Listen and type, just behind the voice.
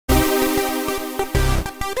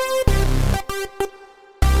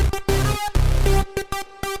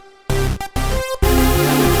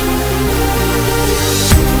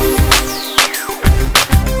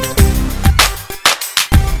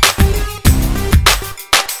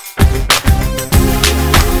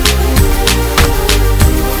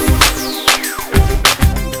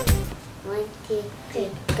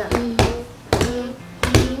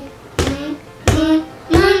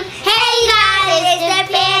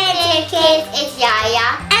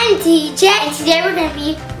TJ, and today we're going to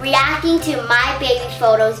be reacting to my baby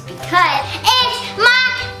photos because it's my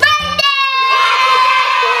birthday!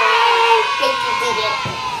 Thank you, TJ.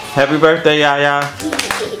 Happy birthday, Yaya. So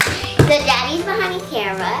Daddy's behind the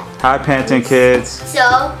camera. Hi, Panton kids.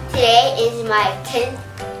 So today is my 10th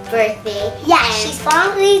birthday. Yeah, she's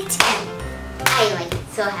finally 10. I'm like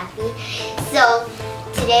so happy. So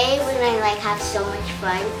today we're going to have so much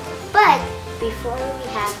fun. But before we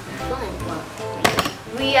have fun,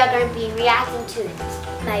 we are going to be reacting to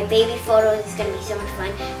my baby photos. It's going to be so much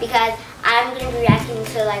fun because I'm going to be reacting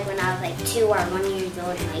to when I was 2 or 1 years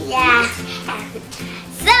old. And Yeah.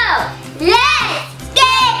 So, let's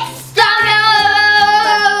get started!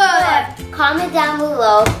 Comment down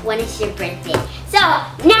below when it's your birthday. So,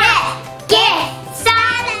 let's get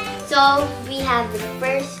started! So, we have the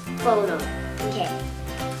first photo. Okay.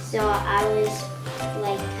 So, I was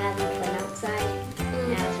having fun outside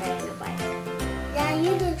and I was riding a bike. Yeah,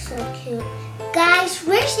 you look so cute. Guys,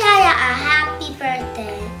 wish Yaya a happy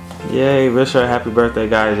birthday. Yay, wish her a happy birthday,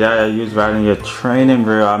 guys. Yaya, you was riding your training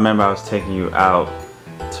reel. I remember I was taking you out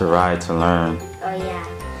to ride to learn. Oh, yeah.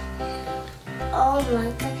 Oh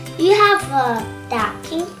my god. You have that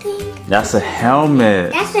pink thing? That's a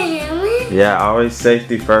helmet. That's a helmet? Yeah, always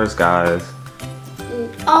safety first, guys.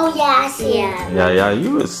 Oh yeah, I see it. Yeah,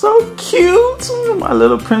 you were so cute, my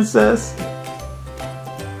little princess.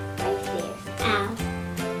 Ow.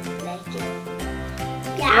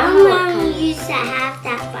 Yeah, I remember you used to have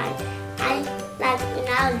that bike. When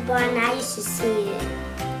I was born, I used to see it.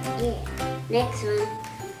 Yeah. Next one.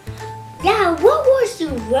 Yeah, what was you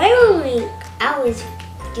wearing? I was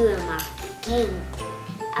doing my game.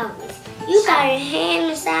 You got your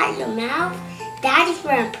hand inside your mouth. Daddy's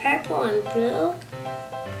wearing purple and blue.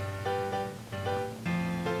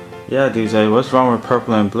 Yeah, DJ, what's wrong with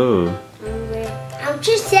purple and blue? I'm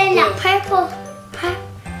just saying that purple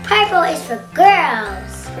is for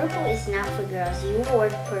girls. Purple is not for girls. You wore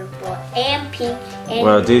purple and pink and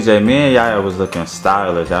Well, DJ, me and Yaya was looking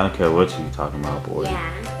stylish. I don't care what you talking about, boy.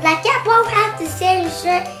 yeah. Y'all both have the same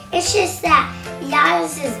shirt. It's just that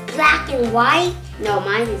Yaya's is black and white. No,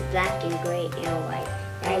 mine is black and gray and white.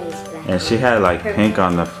 That is black. And she had purple. pink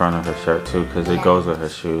on the front of her shirt too, because it goes with her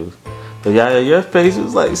shoes. But Yaya, your face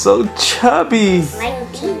was so chubby. Like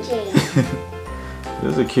DJ.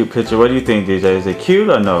 This is a cute picture. What do you think, DJ? Is it cute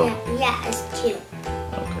or no? Yeah, it's cute.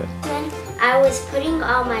 Okay. When I was putting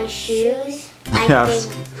on my shoes, I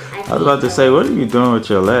was about to say, what are you doing with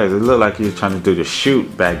your legs? It looked like you were trying to do the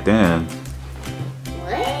shoot back then.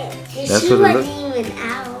 What? The That's shoe what it wasn't even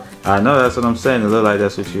out. I know, that's what I'm saying. It looked like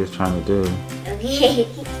that's what you was trying to do. Okay.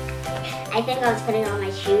 I think I was putting on my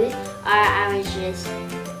shoes, or I was just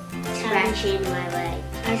scratching my leg.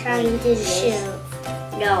 I was trying to do the shoe.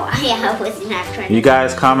 No, I was not trying to. You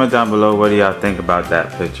guys comment down below what do y'all think about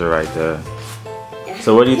that picture right there.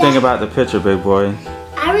 So what do you think about the picture, big boy?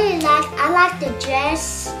 I like the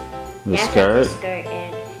dress. The skirt? The skirt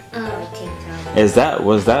and tank top.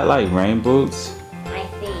 Was that like rain boots? I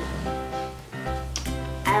think.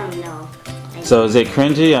 I don't know. So is it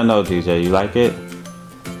cringy? I know, DJ. You like it?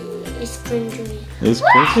 It's cringy. It's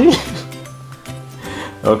cringy?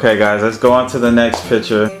 Okay, guys, let's go on to the next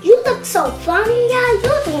picture. You look so funny, yeah.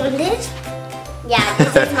 You're doing this. Yeah,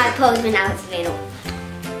 this is my pose when I was little.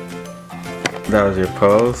 That was your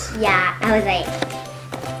pose? Yeah, I was like,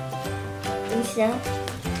 and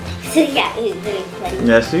so yeah, it was really funny.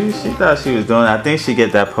 Yeah, she thought she was doing it. I think she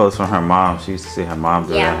get that pose from her mom. She used to see her mom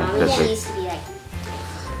do that. Yeah, in her Mommy picture. used to be like,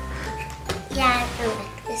 Yeah, I feel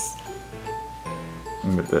like this.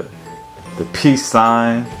 With the peace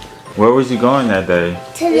sign. Where was you going that day?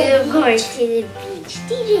 To we were the going beach. to the beach.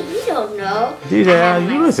 DJ, you don't know. DJ,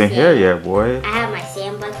 you wasn't here yet, boy. I have my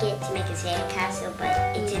sand bucket to make a sand castle, but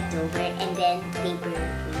it tipped over and then they burned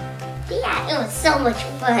me. Yeah, it was so much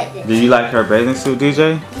fun. Did you like her bathing suit,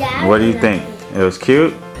 DJ? Yeah. What do you think? It was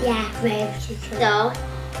cute? Yeah, very cute. So,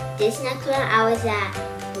 this next one, I was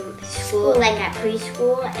at school, at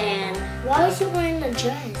preschool, and Why was you wearing a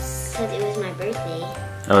dress? because it was my birthday.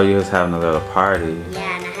 Oh, you was having a little party.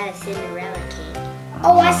 Yeah, and I had a Cinderella cake.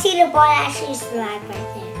 Oh, I see the boy actually used to like right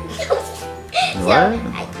there. What?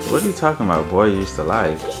 What are you talking about? Boy, you used to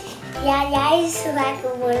like. Yeah, I used to like a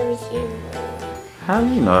boy with you. How do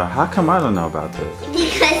you know? How come I don't know about this?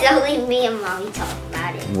 Because only me and Mommy talked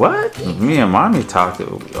about it. What? Me and Mommy talked.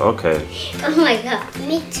 Okay. Oh my god.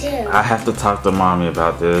 Me too. I have to talk to Mommy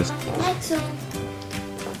about this. Next one.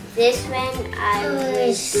 This one, I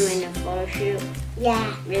was doing a photo shoot.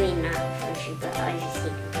 Yeah. Really not a photo shoot, but I was just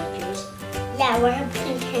taking pictures. Yeah, wearing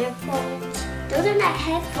pink headphones. Those are not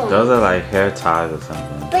headphones. Those are like hair ties or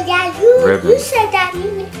something. But yeah, you Ribbon. said that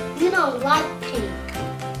you don't like pink.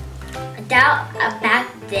 now, back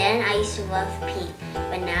then, I used to love pink,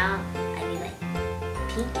 but now I be like,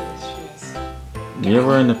 pink is just. You're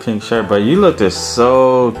wearing the pink shirt, but you looked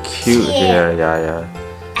so cute here, Yaya.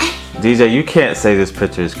 DJ, you can't say this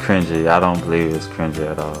picture is cringy. I don't believe it's cringy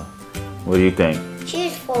at all. What do you think?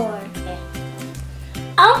 Choose 4.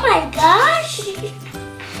 Oh my gosh!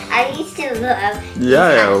 I used to love.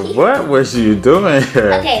 Yaya, what was you doing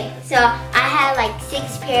here? Okay, so I had like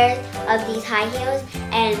 6 pairs of these high heels,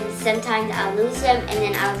 and sometimes I'll lose them, and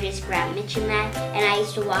then I'll just grab Mitch and Matt, and I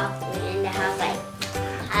used to walk in the house like.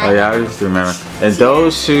 Oh yeah, I used to remember. And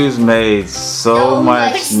those shoes made so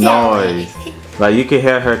much noise. Like you could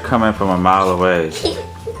hear her coming from a mile away.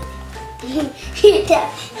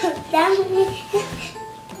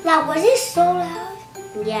 That was it so loud?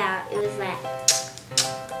 Yeah, it was like.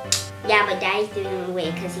 Yeah, but Daddy threw them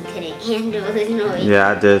away because he couldn't handle the noise. Yeah,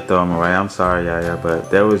 I did throw them away. I'm sorry, Yaya, but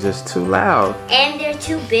that was just too loud. And they're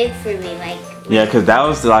too big for me, like. Yeah, because that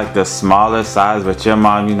was like the smallest size, but your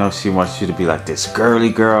mom, you know, she wants you to be like this girly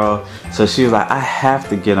girl. So she was like, I have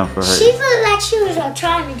to get them for her. She felt like she was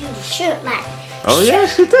trying to do the shoot, like. Oh yeah,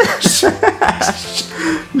 she did.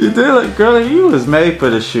 You did look girly. You was made for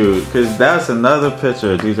the shoot, because that's another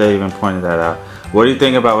picture. DJ even pointed that out. What do you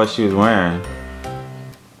think about what she was wearing?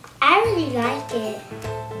 I really like it.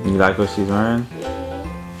 You like what she's wearing?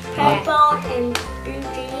 Purple and blue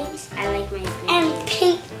jeans. I like my blue. And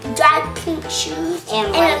pink, dark pink shoes. And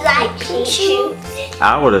a light pink shoes.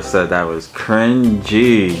 I would have said that was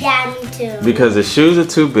cringy. Yeah, me too. Because the shoes are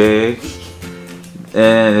too big,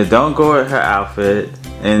 and it don't go with her outfit,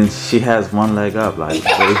 and she has one leg up. Like,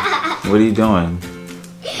 what are you doing?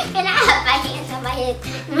 And I have my hands on my head,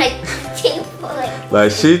 my table.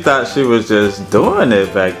 Like she thought she was just doing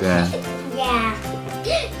it back then. Yeah.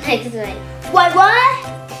 Next one. What?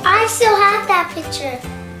 I still have that picture.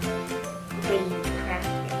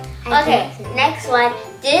 Okay, next one.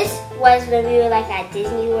 This was when we were like at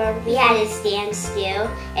Disney World. We had to stand still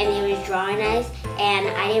and they were drawing us, and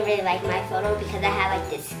I didn't really like my photo because I had like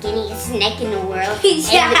the skinniest neck in the world and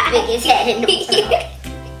the biggest head in the world.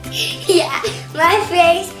 Yeah, my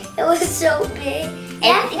face, it was so big.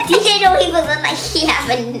 And DJ don't even look like he has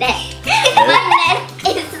a neck. My neck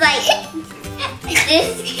is like this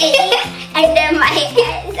skinny, and then my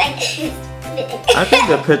head is like this big. I think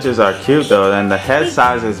the pictures are cute though, and the head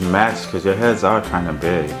sizes match because your heads are kind of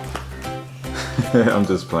big. I'm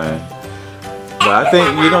just playing. But I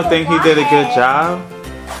think you don't think he did a good job.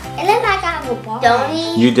 It looked like I have a ball. Don't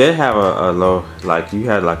he? You did have a low, like you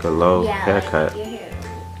had like a low haircut. Your hair.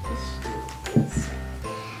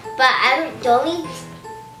 But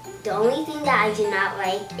the only thing that I do not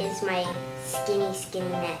like is my skinny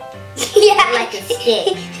neck. Yeah. Like a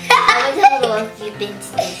stick. I don't know if you've been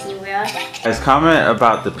to Disney World. Guys, comment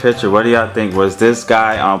about the picture. What do y'all think? Was this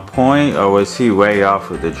guy on point or was he way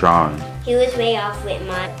off with the drawing? He was way off with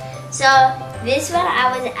mine. So this one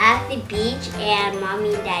I was at the beach and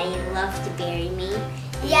Mommy and Daddy loved to bury me.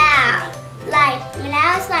 Yeah. Like when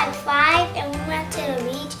I was like 5 and we went to the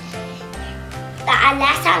beach.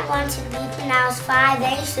 Last time I went to the beach when I was 5,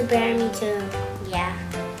 they used to bury me too. Yeah.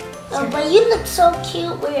 Oh, but you look so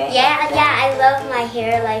cute with your hair. I love my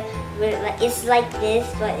hair. Like it's like this,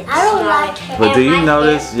 but it's I don't smaller. like hair. But do you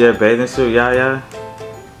notice your bathing suit, Yaya?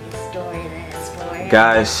 It's Dora the Explorer.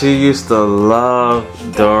 Guys, she used to love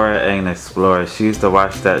Dora and Explorer. She used to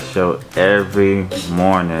watch that show every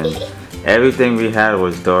morning. Everything we had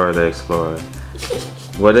was Dora the Explorer.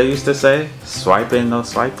 What they used to say? Swiping, no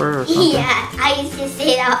swiper or something? Yeah, I used to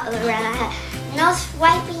say that all around. No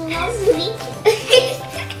swiping, no sneaking.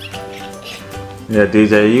 Yeah,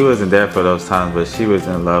 DJ, you wasn't there for those times, but she was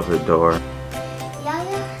in love with Dora.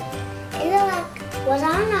 Yaya, is it like, was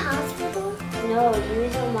I in the hospital? No, you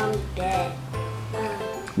was on Mommy's bed.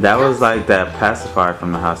 That was like that pacifier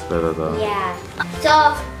from the hospital though. Yeah.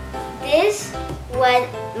 So, this was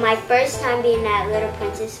my first time being at Little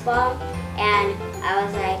Princess Ball, and I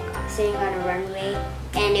was like sitting on a runway,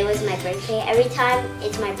 and it was my birthday. Every time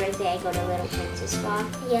it's my birthday, I go to Little Princess Ball.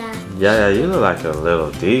 Yeah. Yeah, you look like a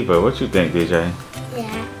little diva. What you think, DJ?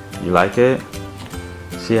 Yeah. You like it?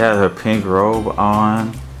 She had her pink robe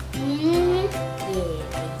on. Yeah.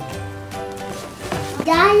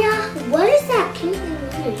 Yaya, what is that pink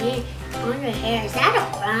on your hair? Is that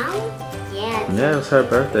a crown? Yeah. Yeah, it was her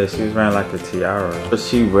birthday. She was wearing like a tiara. What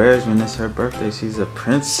she wears when it's her birthday, she's a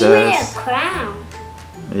princess. She wears a crown.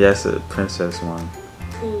 Yes, a princess one.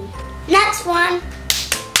 Next one.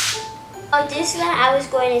 Oh, this one I was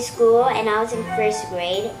going to school and I was in 1st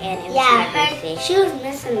grade and it was my birthday. She was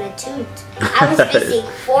missing the tooth. I was missing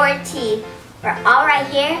 4 teeth. For all right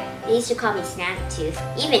here, they used to call me Snap Tooth.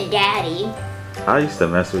 Even Daddy. I used to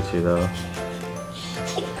mess with you though.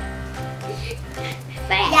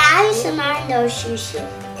 Yeah, I used to mind those shoes.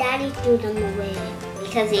 Daddy threw them away.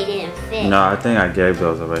 Because they didn't fit. No, I think I gave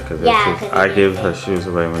those away because I gave her shoes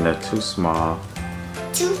away when they're too small.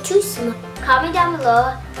 Too small. Comment down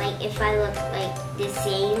below, like, if I look like the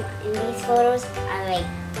same in these photos, I'm like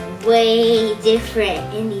way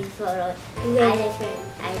different in these photos. Way different.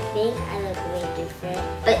 I think I look way different.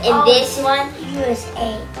 But in this one, you was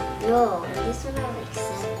 8. no, in this one I'm like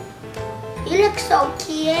 7. You look so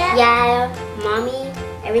cute. Yeah, mommy,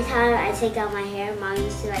 every time I take out my hair, mommy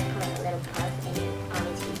used to like put a little puff and it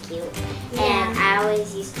always be cute. Yeah. And I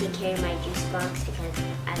always used to carry my juice box because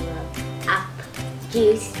I love apple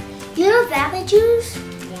juice. You love apple juice?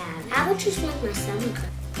 Yeah. Apple juice makes my stomach hurt.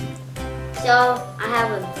 So I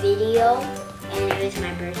have a video and it was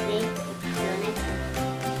my birthday. So next time.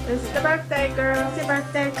 It's the birthday, girl. It's your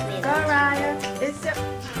birthday. Go, Raya. It's your...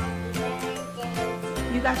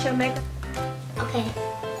 You got your makeup? Okay.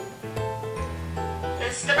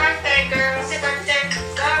 It's the birthday, girl. It's your birthday.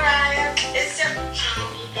 Go, Raya. It's your...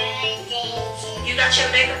 You got your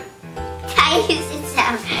makeup? I used to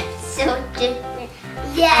sound so different.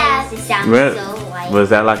 Yeah. I used to sound so white. Was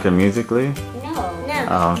that like a musically? No. No.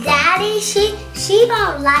 Oh, okay. Daddy, she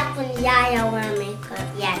don't like when Yaya wear makeup.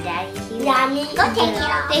 Yeah, Daddy. Yeah, me. Go take it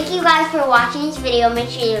off. Thank you guys for watching this video. Make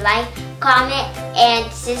sure you like, comment,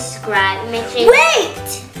 and subscribe. Make sure you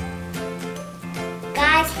Wait!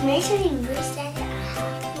 Guys, make sure you reset it.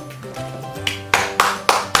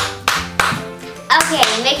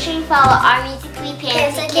 Okay, make sure you follow our Musically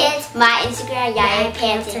Panton Kids, my Instagram, Yaya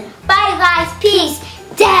Panton. Bye guys, peace.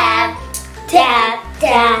 Dab, dab,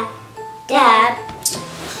 dab, dab.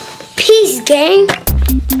 Peace, gang.